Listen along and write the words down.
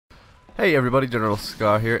Hey everybody, General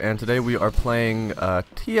Ska here, and today we are playing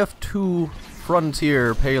TF2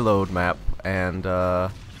 Frontier Payload map, and we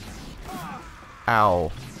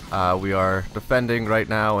are defending right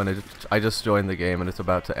now, and I just joined the game and it's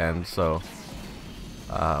about to end, so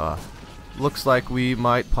looks like we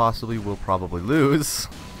will probably lose.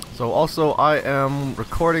 So also I am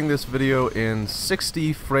recording this video in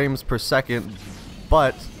 60 frames per second,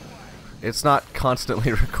 but it's not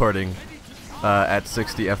constantly recording at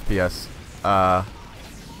 60 FPS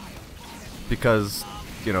because,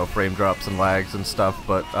 you know, frame drops and lags and stuff.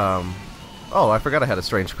 But oh, I forgot I had a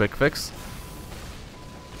strange quick fix.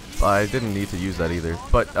 I didn't need to use that either,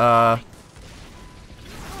 but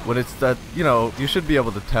when it's that, you know, you should be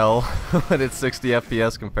able to tell when it's 60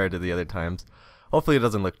 FPS compared to the other times. Hopefully it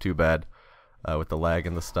doesn't look too bad with the lag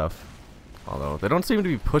and the stuff, although they don't seem to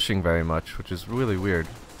be pushing very much, which is really weird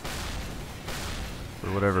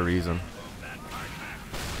for whatever reason.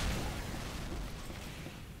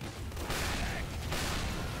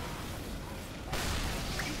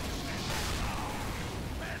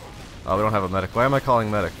 Oh, we don't have a medic. Why am I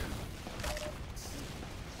calling medic?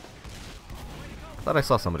 I thought I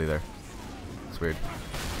saw somebody there. It's weird.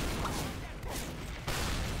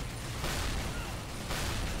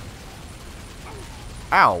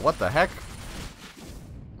 Ow, what the heck?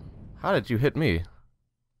 How did you hit me?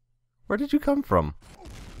 Where did you come from?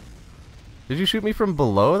 Did you shoot me from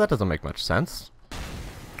below? That doesn't make much sense.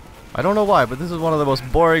 I don't know why, but this is one of the most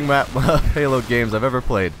boring map Payload games I've ever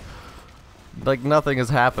played. Like, nothing is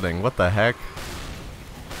happening. What the heck?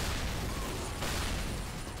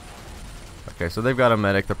 Okay, so they've got a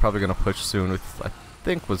medic. They're probably gonna push soon with, I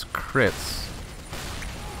think, was crits.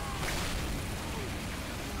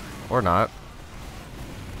 Or not.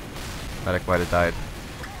 Medic might have died.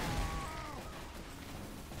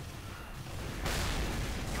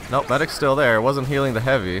 Nope, medic's still there. It wasn't healing the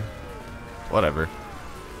heavy. Whatever.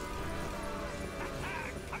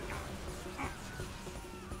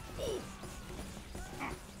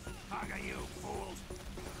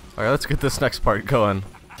 Alright, let's get this next part going.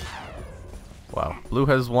 Wow. Blue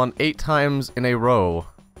has won 8 times in a row.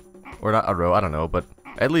 Or not a row, I don't know, but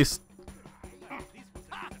at least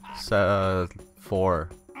 4,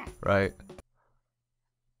 right?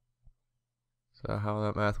 Is that how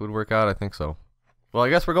that math would work out? I think so. Well, I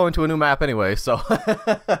guess we're going to a new map anyway, so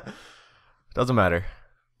doesn't matter.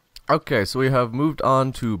 Okay, so we have moved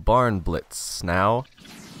on to Barnblitz now.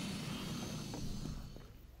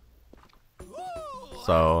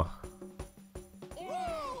 So,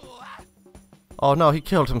 oh no, he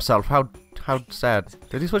killed himself. How sad.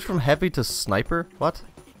 Did he switch from heavy to sniper? What?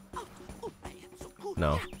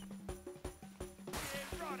 No.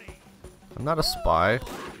 I'm not a spy.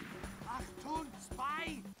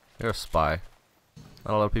 You're a spy.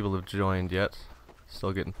 Not a lot of people have joined yet.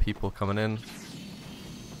 Still getting people coming in.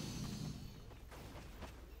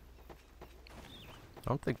 I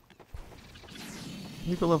don't think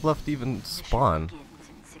people have left even spawn.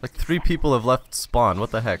 Like 3 people have left spawn. What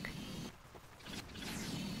the heck?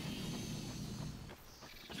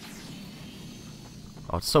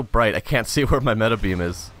 Oh, it's so bright. I can't see where my meta beam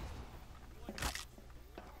is.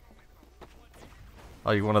 Oh,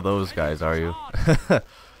 you're one of those guys, are you?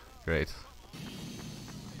 Great.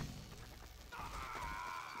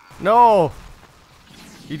 No!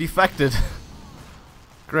 He defected.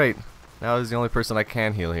 Great. Now he's the only person I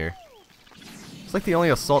can heal here. It's like the only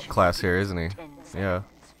assault class here, isn't he? Yeah.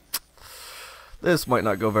 This might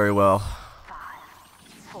not go very well.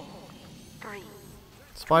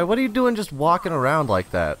 Spy, what are you doing just walking around like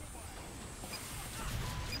that?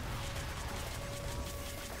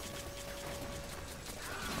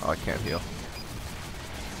 Oh, I can't heal.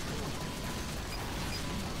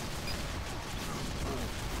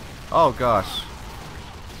 Oh gosh.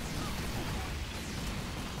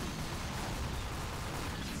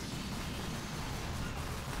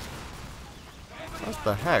 What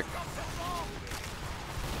the heck?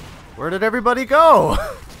 Where did everybody go?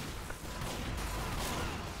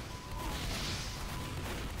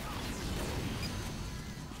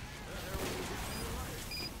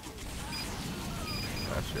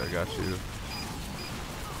 I got you.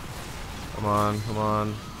 Come on, come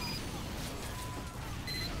on.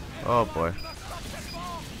 Oh boy.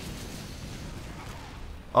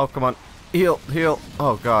 Oh, come on. Heal, heal.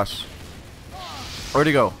 Oh gosh. Where'd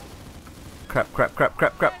he go? Crap, crap, crap,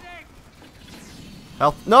 crap, crap.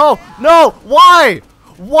 Health. No! No! Why?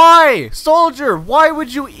 Why? Soldier, why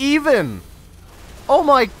would you even? Oh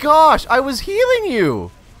my gosh, I was healing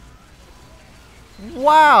you!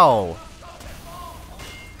 Wow!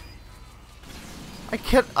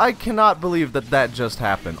 I cannot believe that that just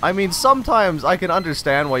happened. I mean, sometimes I can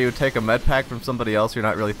understand why you would take a med pack from somebody else you're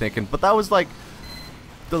not really thinking, but that was like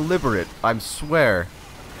deliberate, I swear.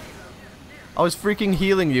 I was freaking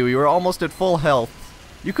healing you. You were almost at full health.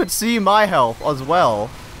 You could see my health as well.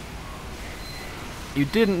 You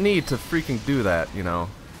didn't need to freaking do that, you know.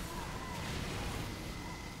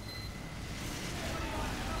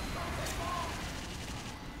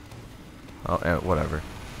 Oh, whatever.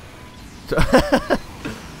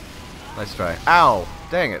 Nice try. Ow!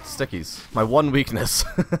 Dang it, stickies. My one weakness.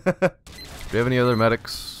 Do we have any other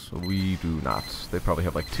medics? We do not. They probably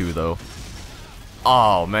have like 2 though.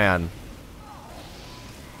 Oh man.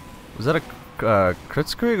 Was that a crit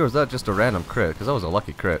scrig or was that just a random crit? Because that was a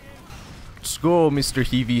lucky crit. Let's go, Mr.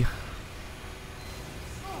 Heavy.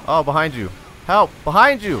 Oh, behind you. Help!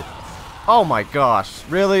 Behind you! Oh my gosh.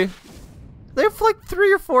 Really? They have like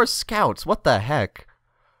 3 or 4 scouts. What the heck?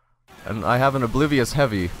 And I have an oblivious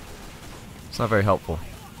heavy. It's not very helpful.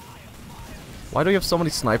 Why do we have so many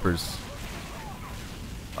snipers?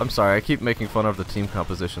 I'm sorry, I keep making fun of the team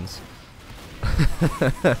compositions.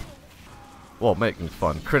 Well, making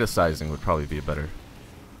fun. Criticizing would probably be a better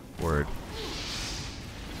word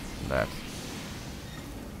than that.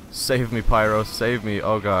 Save me, Pyro. Save me.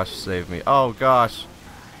 Oh gosh, save me. Oh gosh.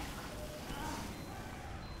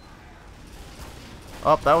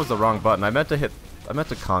 Oh, that was the wrong button. I meant to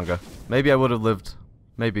conga. Maybe I would have lived.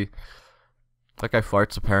 Maybe. That guy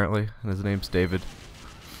farts apparently, and his name's David.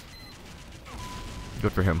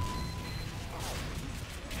 Good for him.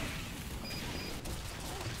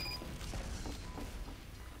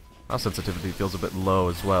 Our sensitivity feels a bit low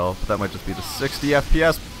as well, but that might just be the 60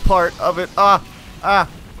 FPS part of it.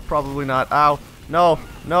 Probably not. Ow. No,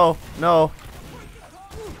 no, no.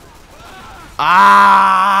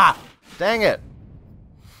 Ah! Dang it.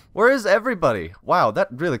 Where is everybody? Wow, that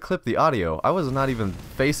really clipped the audio. I was not even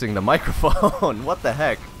facing the microphone. What the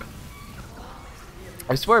heck?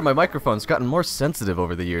 I swear my microphone's gotten more sensitive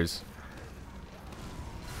over the years.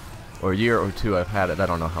 Or a year or 2 I've had it. I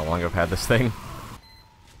don't know how long I've had this thing.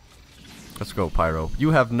 Let's go, Pyro. You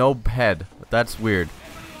have no head. That's weird.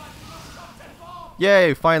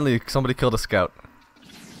 Yay, finally somebody killed a scout.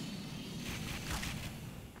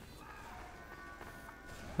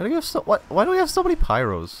 Why do we have why do we have so many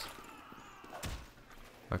Pyros?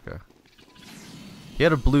 Okay. He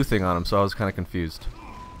had a blue thing on him, so I was kind of confused.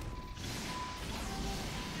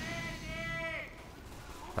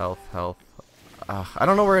 Health, health. I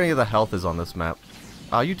don't know where any of the health is on this map.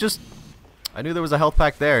 You just... I knew there was a health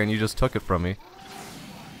pack there, and you just took it from me.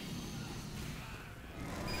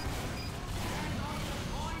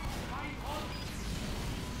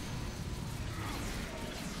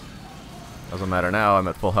 Doesn't matter now, I'm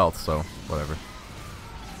at full health, so whatever.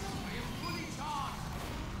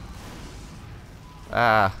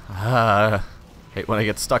 Hate when I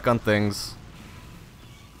get stuck on things.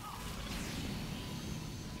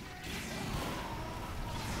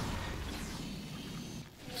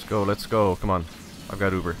 Let's go, come on. I've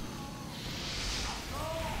got Uber.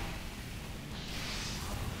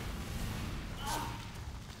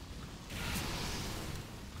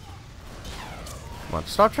 Come on,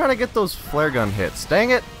 stop trying to get those flare gun hits. Dang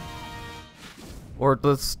it! Or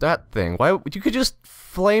the stat thing. Why? You could just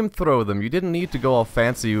flamethrow them. You didn't need to go all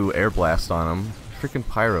fancy air blast on them. Freaking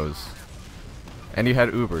Pyros. And you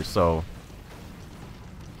had Uber, so...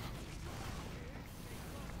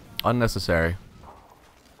 unnecessary.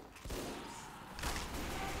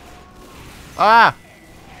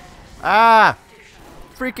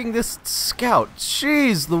 Freaking this scout.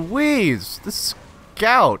 Jeez Louise. This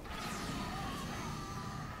scout.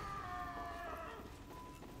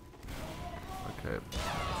 Okay.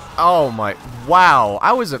 Oh my. Wow.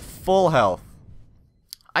 I was at full health.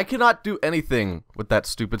 I cannot do anything with that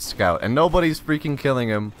stupid scout, and nobody's freaking killing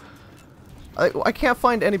him. I can't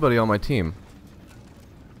find anybody on my team.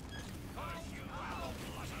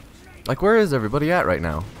 Like, where is everybody at right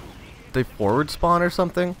now? They forward spawn or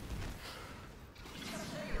something?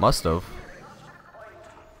 Must have.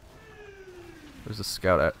 There's a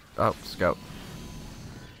scout at... oh, scout.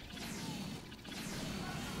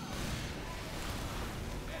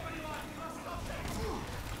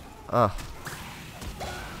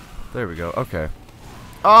 There we go, okay.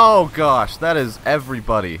 Oh gosh, that is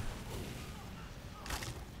everybody.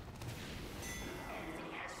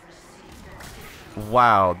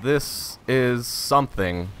 Wow, this is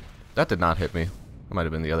something. That did not hit me. That might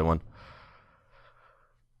have been the other one.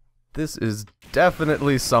 This is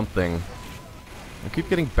definitely something. I keep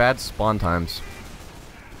getting bad spawn times.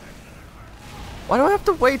 Why do I have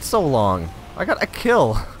to wait so long? I got a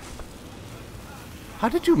kill. How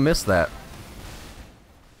did you miss that?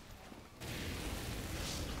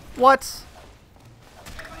 What?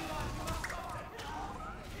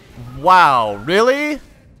 Wow, really?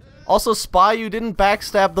 Also, Spy, you didn't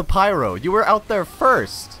backstab the pyro. You were out there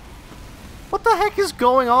first. What the heck is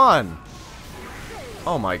going on?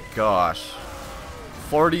 Oh my gosh.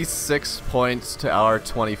 46 points to our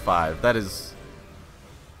 25. That is...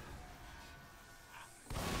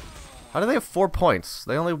 How do they have 4 points?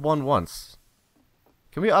 They only won once.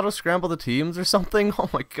 Can we auto-scramble the teams or something? Oh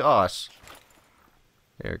my gosh.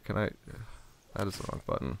 Here, can I... That is the wrong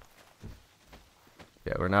button.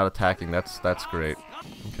 Yeah, we're not attacking. That's great.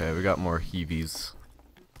 Okay, we got more heavies.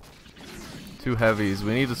 2 heavies.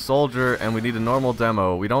 We need a soldier and we need a normal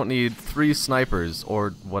demo. We don't need 3 snipers or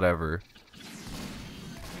whatever.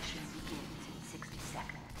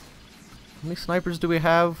 How many snipers do we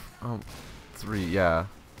have? Oh, 3, yeah.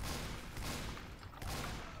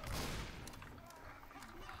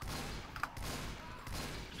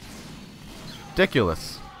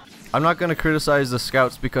 Ridiculous. I'm not gonna criticize the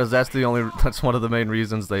scouts because that's one of the main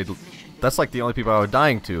reasons that's like the only people I was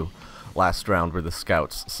dying to last round were the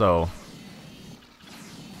scouts, so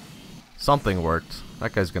something worked.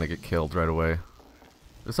 That guy's gonna get killed right away.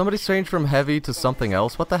 Did somebody change from heavy to something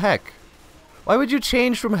else? What the heck? Why would you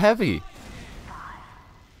change from heavy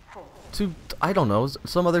to, I don't know,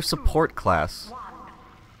 some other support class?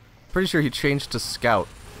 Pretty sure he changed to scout.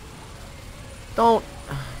 Don't,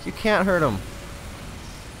 you can't hurt him.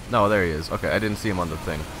 No, there he is. Okay, I didn't see him on the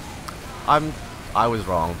thing. I was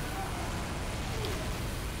wrong.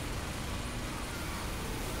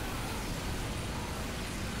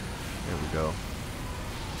 Here we go.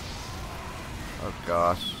 Oh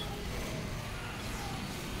gosh.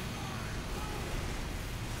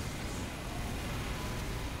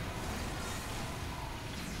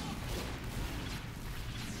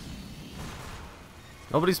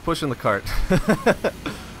 Nobody's pushing the cart.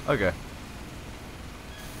 Okay.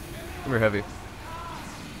 Come here, heavy.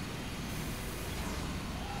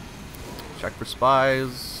 Check for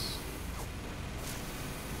spies.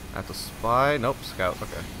 That's a spy. Nope, scout.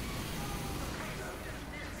 Okay.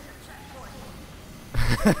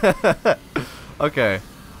 Okay.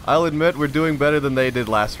 I'll admit we're doing better than they did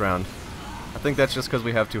last round. I think that's just because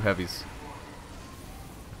we have 2 heavies.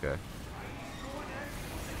 Okay.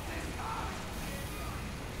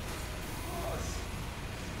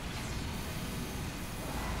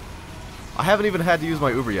 I haven't even had to use my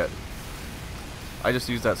Uber yet. I just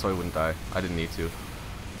used that so I wouldn't die. I didn't need to.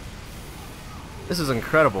 This is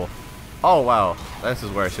incredible. Oh wow. This is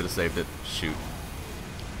where I should have saved it. Shoot.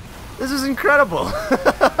 This is incredible!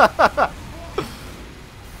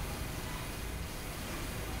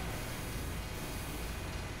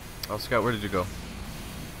 Oh, Scout, where did you go?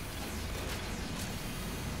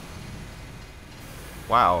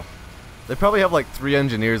 Wow. They probably have like 3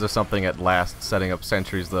 engineers or something at last setting up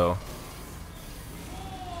sentries though.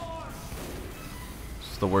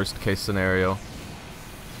 The worst case scenario,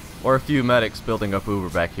 or a few medics building up Uber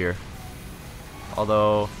back here.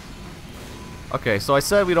 Although, okay, so I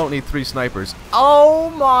said we don't need 3 snipers.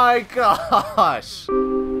 Oh my gosh!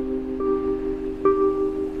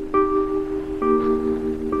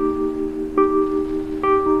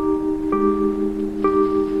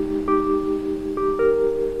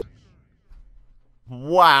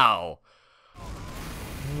 Wow.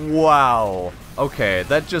 Wow. Okay,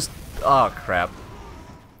 that just, oh crap.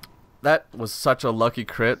 That was such a lucky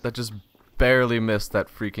crit that just barely missed that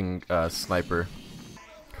freaking sniper.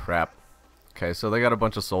 Crap. Okay, so they got a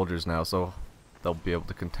bunch of soldiers now, so they'll be able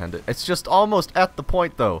to contend it. It's just almost at the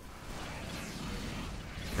point, though.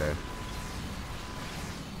 Okay.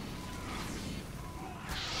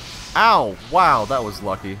 Ow! Wow, that was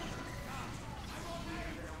lucky.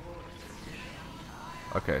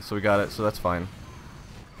 Okay, so we got it, so that's fine.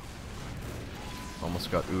 Almost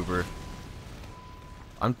got Uber.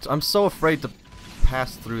 I'm so afraid to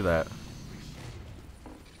pass through that.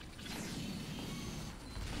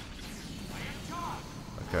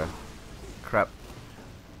 Okay. Crap.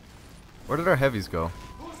 Where did our heavies go?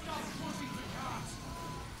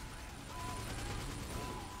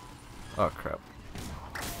 Oh crap.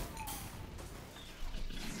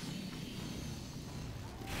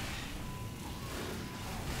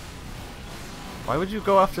 Why would you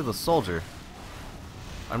go after the soldier?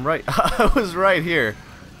 I'm right. I was right here.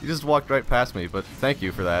 You just walked right past me, but thank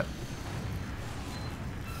you for that.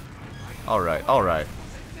 Alright, alright.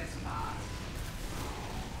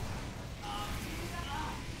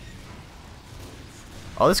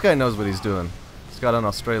 Oh, this guy knows what he's doing. He's got an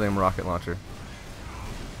Australian rocket launcher.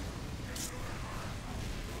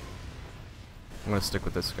 I'm gonna stick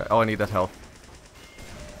with this guy. Oh, I need that health.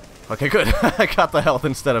 Okay, good. I got the health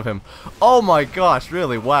instead of him. Oh my gosh,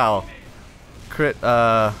 really? Wow. Crit,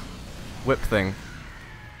 whip thing.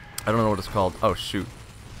 I don't know what it's called. Oh, shoot.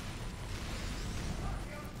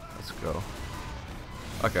 Let's go.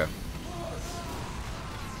 Okay.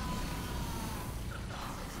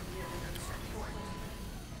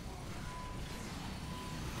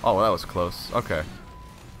 Oh, well, that was close. Okay.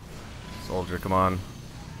 Soldier, come on.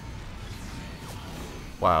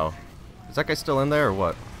 Wow. Is that guy still in there or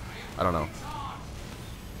what? I don't know.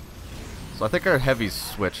 So I think our heavies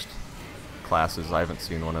switched classes. I haven't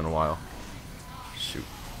seen one in a while. Shoot.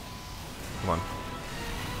 Come on.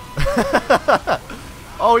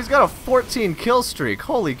 Oh, he's got a 14 kill streak.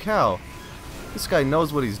 Holy cow. This guy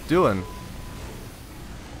knows what he's doing.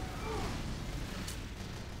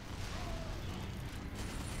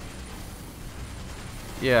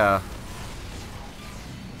 Yeah.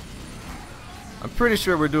 I'm pretty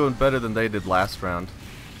sure we're doing better than they did last round.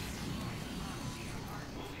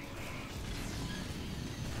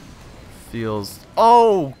 Feels...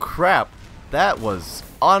 Oh, crap. That was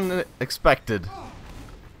unexpected.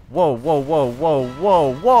 Whoa, whoa, whoa, whoa,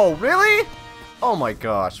 whoa, whoa. Really? Oh my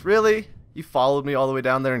gosh, really? You followed me all the way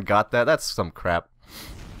down there and got that? That's some crap.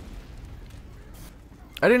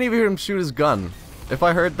 I didn't even hear him shoot his gun. If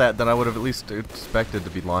I heard that, then I would have at least expected to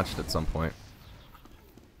be launched at some point.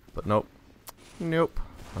 But nope. Nope.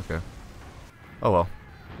 Okay. Oh well.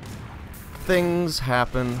 Things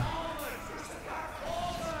happen.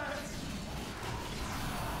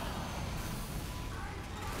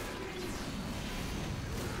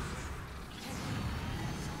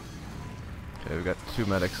 Okay, we got 2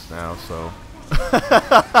 medics now, so...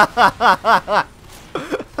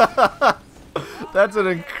 That's an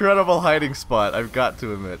incredible hiding spot, I've got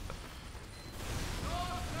to admit.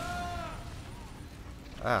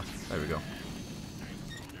 Ah, there we go.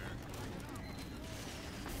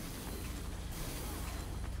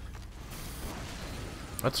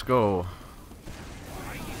 Let's go.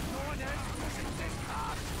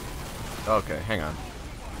 Okay, hang on.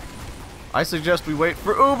 I suggest we wait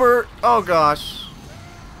for Uber! Oh gosh!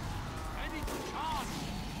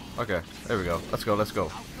 Okay, there we go. Let's go, let's go.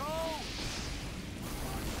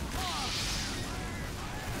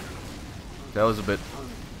 That was a bit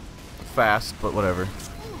fast, but whatever.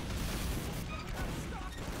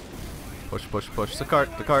 Push, push, push. The cart,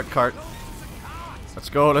 cart. Let's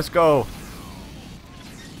go, let's go!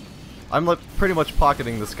 I'm like pretty much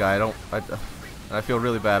pocketing this guy. I feel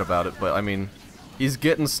really bad about it, but I mean, he's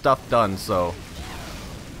getting stuff done, so...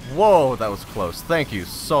 Whoa, that was close. Thank you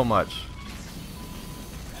so much.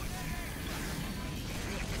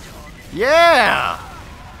 Yeah!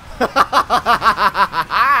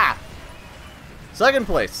 Second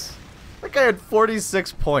place. That guy had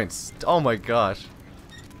 46 points. Oh my gosh.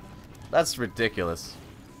 That's ridiculous.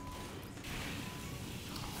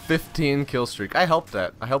 15 kill streak. I helped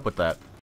with that.